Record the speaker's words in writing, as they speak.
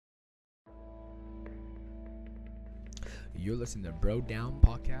You're listening to Bro Down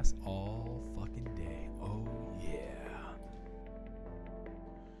Podcast all fucking day. Oh, yeah.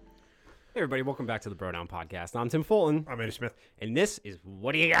 Hey everybody, welcome back to the Bro Down Podcast. I'm Tim Fulton, I'm Eddie Smith. and this is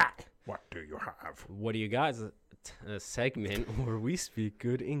What Do You Got? What do you have? What Do You Got is a segment where we speak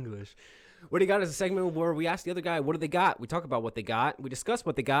good English. What Do You Got is a segment where we ask the other guy, what do they got? We talk about what they got, we discuss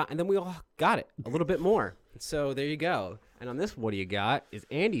what they got, and then we all got it, a little bit more. So there you go. And on this What Do You Got is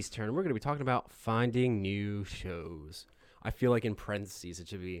Andy's turn. We're going to be talking about finding new shows. I feel like in parentheses it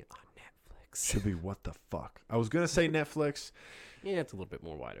should be on Netflix. Should be what the fuck? I was going to say Netflix. Yeah, it's a little bit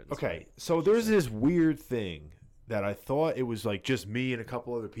more wider. This Okay, way. so there's this weird thing that I thought it was like just me and a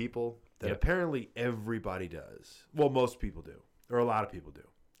couple other people that Yep. apparently everybody does. Well, most people do, or a lot of people do.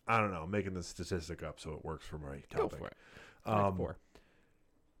 I don't know. I'm making the statistic up so it works for my Go topic. for it.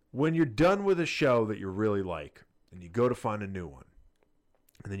 When you're done with a show that you really like and you go to find a new one,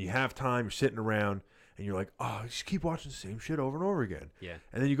 and then you have time, you're sitting around, and you're like, oh, I just keep watching the same shit over and over again. Yeah.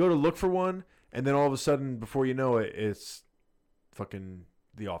 And then you go to look for one, and then all of a sudden, before you know it, it's fucking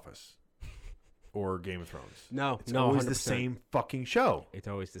The Office or Game of Thrones. No, It's no, always 100%. the same fucking show. It's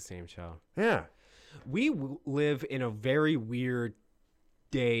always the same show. Yeah. We live in a very weird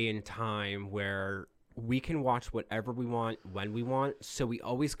day and time where we can watch whatever we want when we want, so we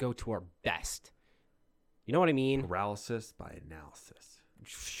always go to our best. You know what I mean? Paralysis by analysis.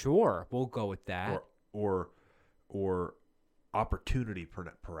 Sure, we'll go with that. Or opportunity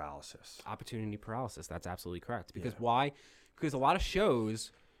paralysis. Opportunity paralysis. That's absolutely correct. Because Yeah. why? Because a lot of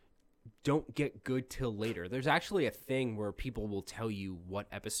shows don't get good till later. There's actually a thing where people will tell you what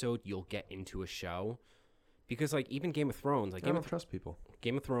episode you'll get into a show. Because like even Game of Thrones, like I don't trust people.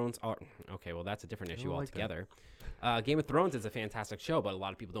 Game of Thrones are okay. Well, that's a different issue don't like that. altogether. Game of Thrones is a fantastic show, but a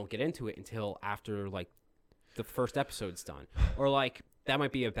lot of people don't get into it until after like the first episode's done, or like that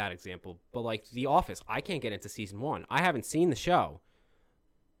might be a bad example. But like The Office, I can't get into season 1. I haven't seen the show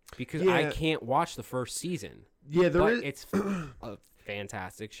because I Yeah. can't watch the first season. Yeah, But it's a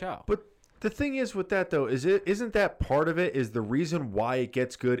fantastic show. But the thing is with that though, isn't that part of it? Is the reason why it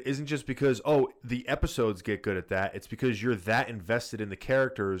gets good isn't just because the episodes get good at that. It's because you're that invested in the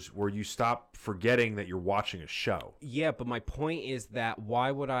characters where you stop forgetting that you're watching a show. Yeah, but my point is that why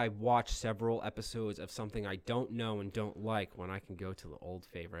would I watch several episodes of something I don't know and don't like when I can go to the old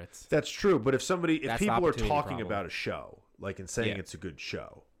favorites? That's true, but if That's the people are opportunity talking problem. about a show, like and saying Yeah. it's a good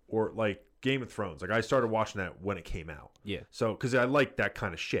show, or like Game of Thrones, like I started watching that when it came out. Yeah. So because I like that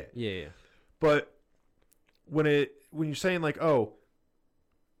kind of shit. Yeah. But when you're saying like, oh,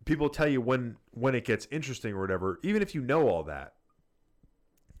 people tell you when it gets interesting or whatever, even if you know all that,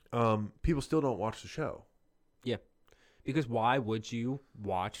 people still don't watch the show. Yeah. Because why would you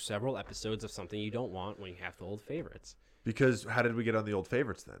watch several episodes of something you don't want when you have the old favorites? Because how did we get on the old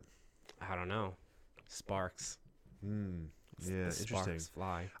favorites then? I don't know. Sparks. Yeah, The interesting. Sparks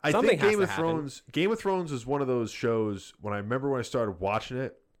fly. I Something think has Game to of happen. Thrones. Game of Thrones was one of those shows when I started watching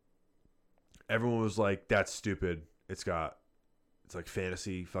it. Everyone was like, "That's stupid. It's like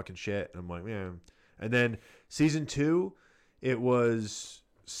fantasy fucking shit." And I'm like, "Man." And then season 2, it was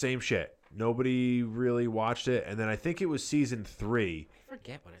same shit. Nobody really watched it. And then I think it was season 3. I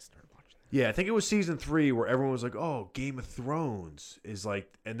forget when I started watching that. Yeah, I think it was season 3 where everyone was like, "Oh, Game of Thrones is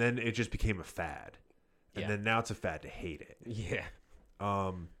like," and then it just became a fad. And Yeah. then now it's a fad to hate it. Yeah.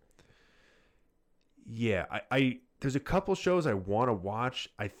 Yeah, I there's a couple shows I want to watch.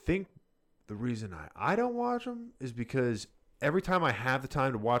 I think the reason I don't watch them is because every time I have the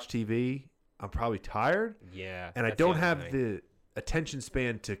time to watch TV, I'm probably tired, Yeah. and I that's the don't other have thing. the attention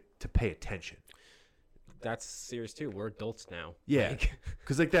span to pay attention. That's serious too. We're adults now. Yeah, Like,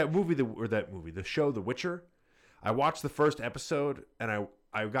 because like the show The Witcher, I watched the first episode and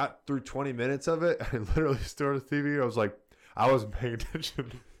I got through 20 minutes of it. I literally started the TV. I was like, I wasn't paying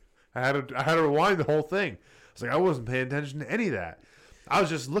attention. I had to rewind the whole thing. I was like, I wasn't paying attention to any of that. I was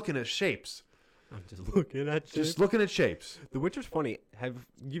just looking at shapes. I'm just looking at you. Just looking at shapes. The Witcher's funny.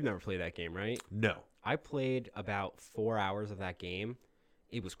 You've never played that game, right? No. I played about 4 hours of that game.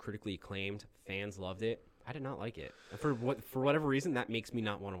 It was critically acclaimed. Fans loved it. I did not like it. For whatever reason, that makes me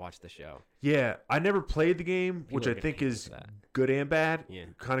not want to watch the show. Yeah, I never played the game, People which are I gonna think hate is that. good and bad. Yeah.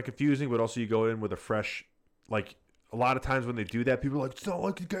 Kind of confusing, but also you go in with a fresh, like, a lot of times when they do that, people are like, it's not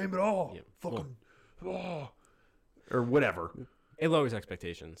like the game at all. Yeah. Fucking, or whatever. It lowers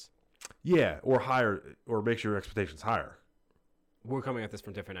expectations. Yeah, or higher, or makes your expectations higher. We're coming at this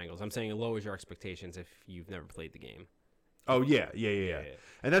from different angles. I'm saying it lowers your expectations if you've never played the game. Oh, yeah.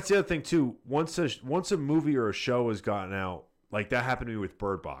 And that's the other thing, too. Once a movie or a show has gotten out, like that happened to me with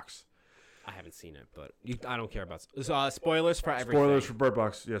Bird Box. I haven't seen it, but I don't care about spoilers for everything. Spoilers for Bird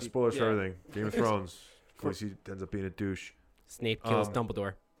Box. Yeah, spoilers for Yeah. everything. Game of Thrones. course, he ends up being a douche. Snape kills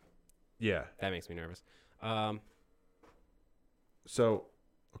Dumbledore. Yeah. That makes me nervous. So,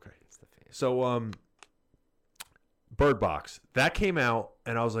 okay. It's the fan. So, Bird Box that came out,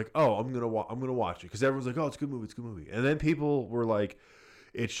 and I was like, "Oh, I'm gonna watch it," because everyone's like, "Oh, it's a good movie, it's a good movie," and then people were like,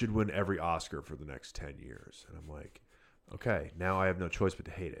 "It should win every Oscar for the next 10 years," and I'm like, "Okay, now I have no choice but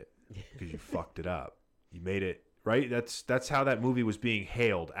to hate it because you fucked it up. You made it right. That's how that movie was being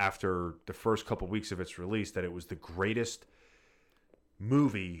hailed after the first couple weeks of its release. That it was the greatest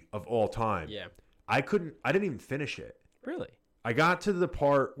movie of all time. Yeah. I didn't even finish it. Really? I got to the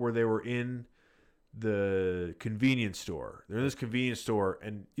part where they were in the convenience store. They're in this convenience store,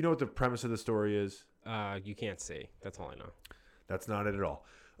 and you know what the premise of the story is? You can't see. That's all I know. That's not it at all.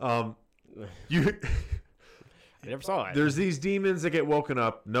 You I never saw it. there's these demons that get woken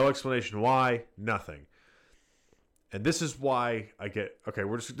up, no explanation why, nothing. And this is why I get okay.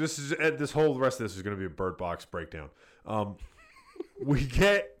 This whole rest of this is going to be a Bird Box breakdown.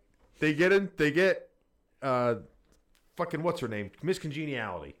 They get fucking what's her name? Miss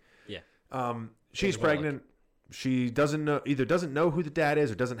Congeniality. Yeah. She's Sandra Bullock. pregnant. She doesn't know who the dad is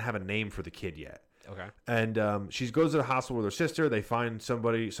or doesn't have a name for the kid yet. Okay. And she goes to the hospital with her sister. They find some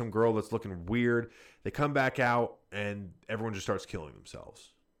girl that's looking weird. They come back out, and everyone just starts killing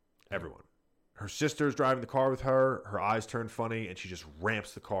themselves. Everyone. Her sister's driving the car with her. Her eyes turn funny, and she just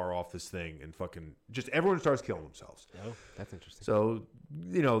ramps the car off this thing, and fucking just everyone starts killing themselves. Oh, that's interesting. So,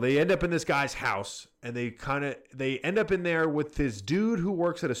 they end up in this guy's house, and they end up in there with this dude who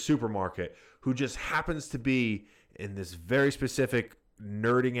works at a supermarket who just happens to be in this very specific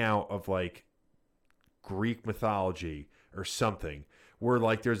nerding out of like Greek mythology or something, where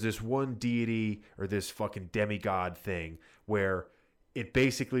like there's this one deity or this fucking demigod thing where it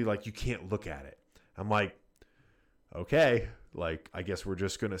basically like you can't look at it. I'm like, okay, like I guess we're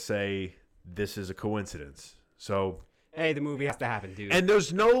just gonna say this is a coincidence. So Hey, the movie has to happen, dude. and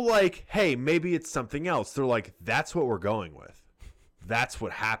there's no like, hey, maybe it's something else. They're like, that's what we're going with. That's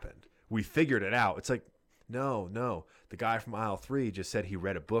what happened. We figured it out. It's like, no. The guy from aisle 3 just said he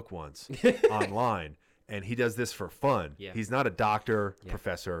read a book once online, and he does this for fun. Yeah. He's not a doctor,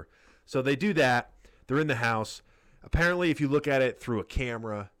 professor. So they do that. They're in the house. Apparently, if you look at it through a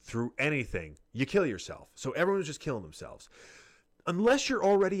camera, through anything, you kill yourself. So everyone's just killing themselves. Unless you're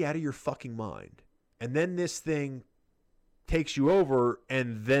already out of your fucking mind. And then this thing takes you over,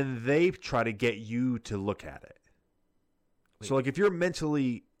 and then they try to get you to look at it. So, like, if you're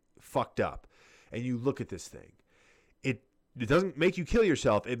mentally fucked up and you look at this thing, it doesn't make you kill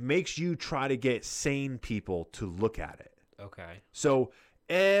yourself. It makes you try to get sane people to look at it. Okay. So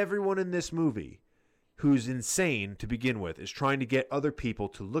everyone in this movie who's insane to begin with is trying to get other people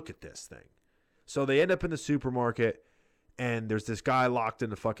to look at this thing. So they end up in the supermarket, and there's this guy locked in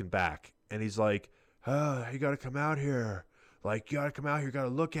the fucking back, and he's like, you got to come out here. Like, you got to come out here, you got to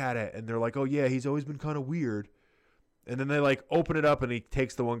look at it. And they're like, oh, yeah, he's always been kind of weird. And then they, like, open it up, and he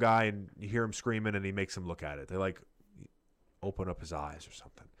takes the one guy, and you hear him screaming, and he makes him look at it. They, like, open up his eyes or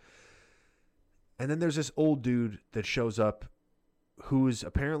something. And then there's this old dude that shows up who's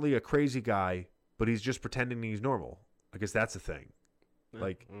apparently a crazy guy, but he's just pretending he's normal. I guess that's the thing.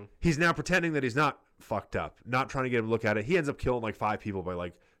 Like, he's now pretending that he's not fucked up, not trying to get him to look at it. He ends up killing, like, 5 people by,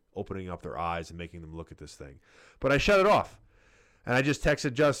 like, opening up their eyes and making them look at this thing. But I shut it off. And I just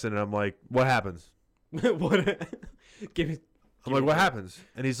texted Justin, and I'm like, what happens? What? I'm like, what happens?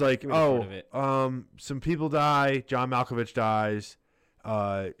 And he's like, Give me the part of it. some people die. John Malkovich dies.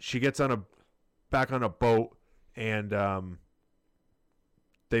 She gets back on a boat, and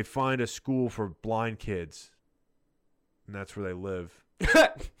they find a school for blind kids, and that's where they live.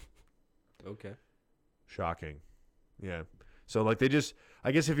 Okay. Shocking. Yeah. So like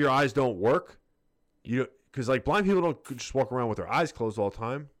I guess if your eyes don't work, because like blind people don't just walk around with their eyes closed all the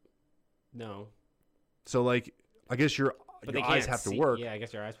time. No. So like I guess your eyes have to work. Yeah, I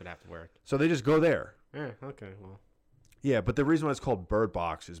guess your eyes would have to work. So they just go there. Yeah, okay, well. Yeah, but the reason why it's called Bird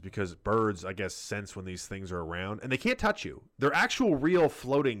Box is because birds, I guess, sense when these things are around, and they can't touch you. They're actual, real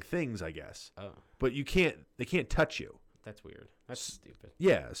floating things, I guess. Oh, But they can't touch you. that's weird. That's stupid.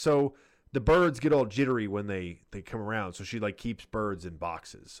 Yeah, so the birds get all jittery when they come around. So she like keeps birds in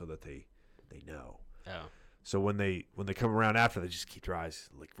boxes so that they know. Oh. So when they come around after, they just keep their eyes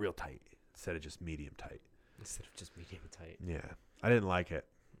like real tight instead of just medium tight. Instead of just medium tight. Yeah, I didn't like it.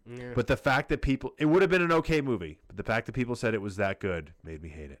 Yeah. But the fact that it would have been an okay movie, but the fact that people said it was that good made me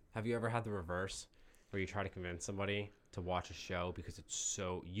hate it. Have you ever had the reverse where you try to convince somebody to watch a show because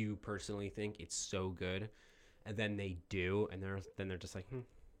you personally think it's so good, and then they do, and they're just like,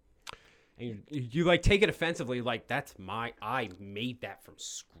 and you like take it offensively, like I made that from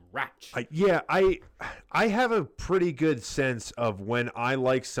scratch. I have a pretty good sense of when I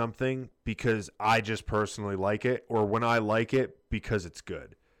like something because I just personally like it, or when I like it because it's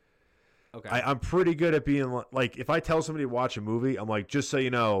good. Okay. I'm pretty good at being like, if I tell somebody to watch a movie, I'm like, just so you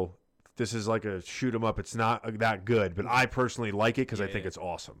know, this is like a shoot 'em up. It's not that good, but I personally like it because I think it's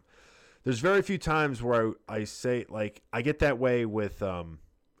awesome. There's very few times where I say, like, I get that way with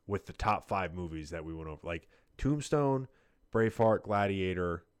the top 5 movies that we went over, like Tombstone, Braveheart,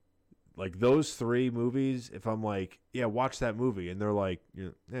 Gladiator, like those 3 movies. If I'm like, yeah, watch that movie, and they're like,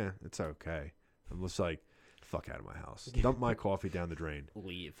 yeah, it's okay, I'm just like, fuck out of my house. Dump my coffee down the drain.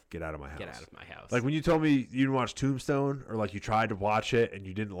 Leave. Get out of my house. Get out of my house. Like when you told me you didn't watch Tombstone, or like you tried to watch it and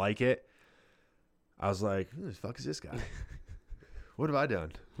you didn't like it, I was like, who the fuck is this guy? What have I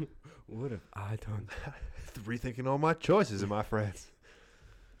done? What have I done? Rethinking all my choices, my friends.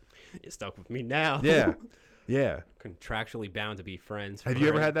 You're stuck with me now. Yeah. Yeah. Contractually bound to be friends. Have you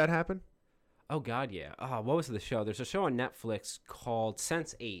ever had that happen? Oh, God, yeah. Oh, what was the show? There's a show on Netflix called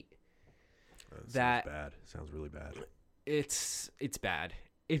Sense8. That sounds bad. Sounds really bad. It's bad.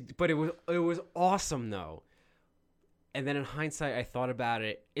 But it was awesome though. And then in hindsight, I thought about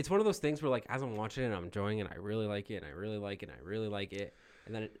it. It's one of those things where, like, as I'm watching it, I'm enjoying it. I really like it, and I really like it, and I really like it.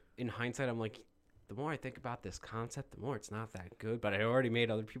 And then in hindsight, I'm like, the more I think about this concept, the more it's not that good. But I already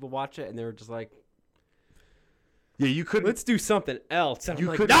made other people watch it, and they were just like, yeah, you couldn't. Let's do something else. And you I'm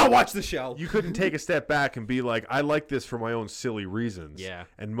like, couldn't- now watch the show. You couldn't take a step back and be like, I like this for my own silly reasons. Yeah.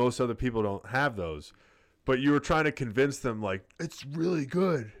 And most other people don't have those. But you were trying to convince them, like, it's really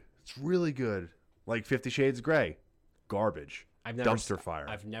good. It's really good. Like 50 Shades of Grey. Garbage. Dumpster fire.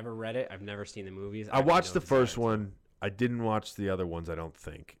 I've never read it. I've never seen the movies. I watched the first one. one. I didn't watch the other ones, I don't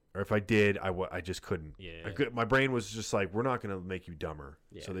think. Or if I did, I just couldn't. Yeah. My brain was just like, we're not going to make you dumber.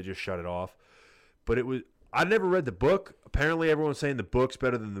 Yeah. So they just shut it off. But I never read the book. Apparently, everyone's saying the book's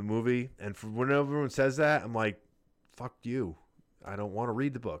better than the movie. And when everyone says that, I'm like, fuck you. I don't want to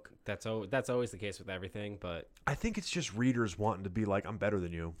read the book. That's always the case with everything. But I think it's just readers wanting to be like, I'm better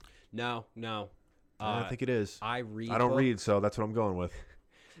than you. no. I think it is. I don't read, so that's what I'm going with.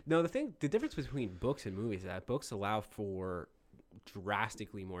 No, the difference between books and movies is that books allow for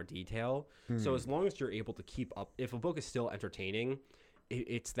drastically more detail. So as long as you're able to keep up, if a book is still entertaining,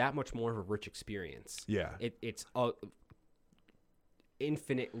 it's that much more of a rich experience. Yeah. It's a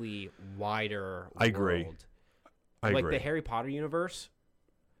infinitely wider I agree. world. I like agree. the Harry Potter universe,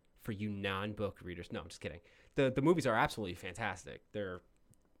 for you non-book readers. No, I'm just kidding. The movies are absolutely fantastic. They're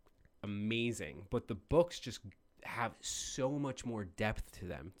amazing, but the books just have so much more depth to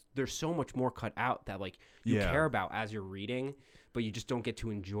them. There's so much more cut out that, like, you care about as you're reading, but you just don't get to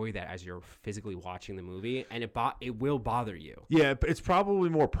enjoy that as you're physically watching the movie, and it will bother you. Yeah, but it's probably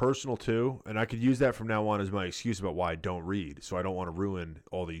more personal too, and I could use that from now on as my excuse about why I don't read. So I don't want to ruin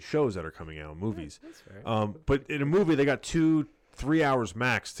all these shows that are coming out, movies. That's fair. But in a movie, they got 2-3 hours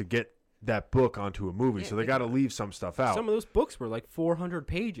max to get that book onto a movie, so they got to leave some stuff out. Some of those books were like 400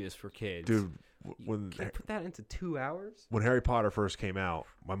 pages for kids. Dude, when Can you put that into 2 hours? when Harry Potter first came out,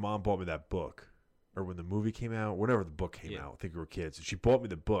 my mom bought me that book, or when the movie came out, whenever the book came out. I think we were kids, and she bought me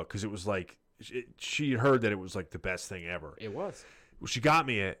the book because it was like she heard that it was like the best thing ever. It was. Well, she got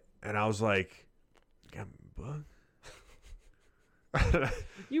me it, and I was like, "You got me a book?"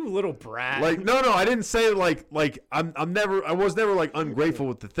 You little brat. Like no, I didn't say it like I was never like ungrateful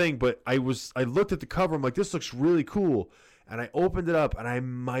with the thing, but I looked at the cover, I'm like, this looks really cool, and I opened it up, and I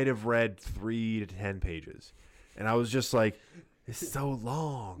might have read 3 to 10 pages, and I was just like, it's so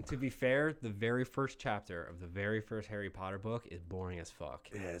long. To be fair, the very first chapter of the very first Harry Potter book is boring as fuck.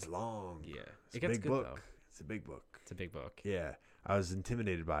 Yeah, it's long. Yeah, It's it a gets big good book. though. It's a big book. It's a big book. Yeah, I was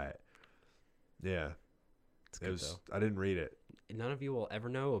intimidated by it. Yeah, It's good I didn't read it. None of you will ever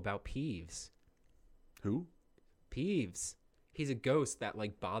know about Peeves. Who? Peeves. He's a ghost that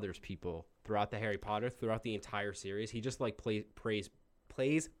like bothers people throughout the Harry Potter, throughout the entire series. He just like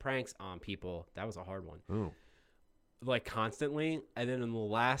plays pranks on people. That was a hard one. Oh. Like constantly, and then in the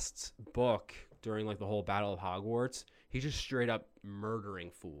last book, during like the whole Battle of Hogwarts, he's just straight up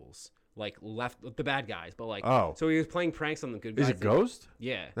murdering fools. Like left the bad guys, but like so he was playing pranks on the good guys. Is it Ghost?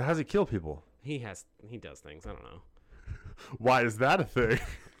 Yeah. How does he kill people? He does things. I don't know. Why is that a thing?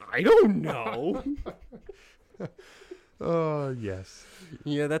 I don't know. Oh, yes.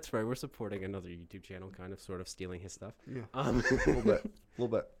 Yeah, that's right. We're supporting another YouTube channel, kind of, sort of stealing his stuff. Yeah. A little bit. A little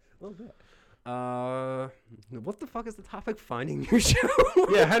bit. What the fuck is the topic? Finding your show.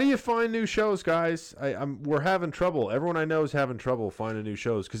 Yeah, how do you find new shows, guys? We're having trouble. Everyone I know is having trouble finding new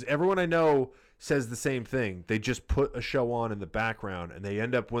shows because everyone I know says the same thing. They just put a show on in the background, and they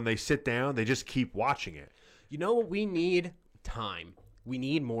end up when they sit down, they just keep watching it. You know what we need? Time. We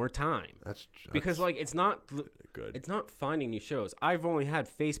need more time. That's Because like it's not good. It's not finding new shows. I've only had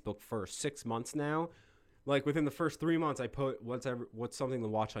Facebook for 6 months now. Like within the first 3 months, I put what's something to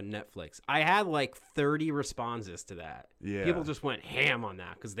watch on Netflix. I had like 30 responses to that. Yeah. People just went ham on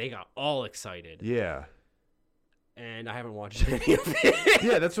that because they got all excited. Yeah. And I haven't watched any of it.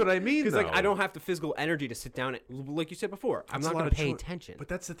 Yeah, that's what I mean. Because like though. I don't have the physical energy to sit down and, like you said before, I'm That's not a lot going of to pay choi- attention. But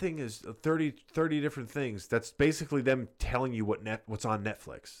that's the thing is 30 different things. That's basically them telling you what's on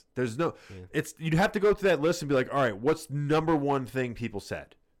Netflix. There's no it's you'd have to go through that list and be like, "All right, what's number one thing people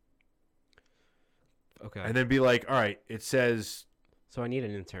said?" Okay. And then be like, "All right, it says So I need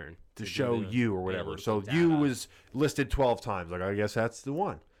an intern to do show the you or whatever." So analytical you data. was listed 12 times. Like, I guess that's the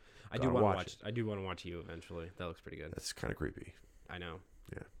one. I do want to watch. I do want to watch you eventually. That looks pretty good. That's kind of creepy. I know.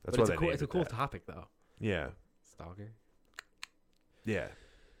 Yeah. But That's why it's they a cool. named It's a it cool that. topic though. Yeah. Stalker. Yeah.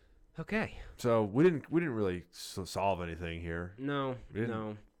 Okay. So we didn't really solve anything here. No. We didn't.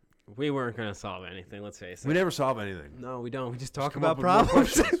 No. We weren't gonna solve anything. Let's face it. We never solve anything. No, we don't. We just Just talk come about up with more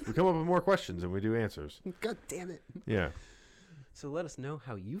problems. questions. We come up with more questions and we do answers. God damn it. Yeah. So let us know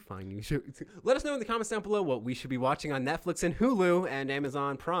how you find new shows. Let us know in the comments down below what we should be watching on Netflix and Hulu and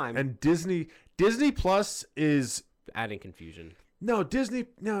Amazon Prime. And Disney Plus is Adding confusion. no.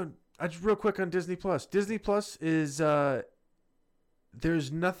 I just real quick on Disney Plus. Disney Plus is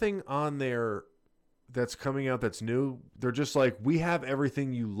there's nothing on there that's coming out that's new. They're just like, we have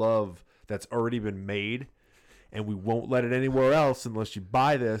everything you love that's already been made, and we won't let it anywhere else unless you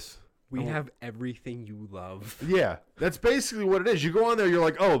buy this. We have everything you love. Yeah, that's basically what it is. You go on there, you're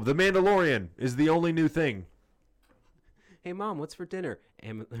like, oh, The Mandalorian is the only new thing. Hey mom, what's for dinner?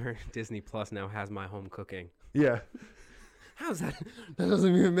 Disney Plus now has my home cooking. Yeah. How's that? That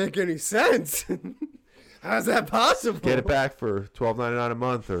doesn't even make any sense. How's that possible? Get it back for $12.99 a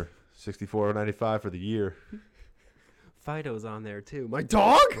month or $64.95 for the year. Fido's on there too. My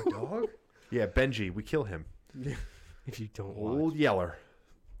dog? Dog? Yeah, Benji. We kill him. If you don't watch. Old Yeller.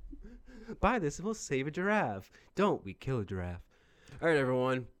 Buy this and we'll save a giraffe. Don't we kill a giraffe. All right,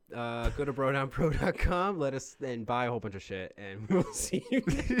 everyone. Go to brodownpro.com. Let us then buy a whole bunch of shit, and we'll see you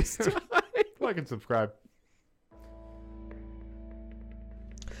next time. Like and subscribe.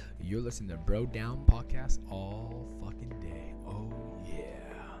 You're listening to Bro Down Podcast all fucking day. Oh, yeah.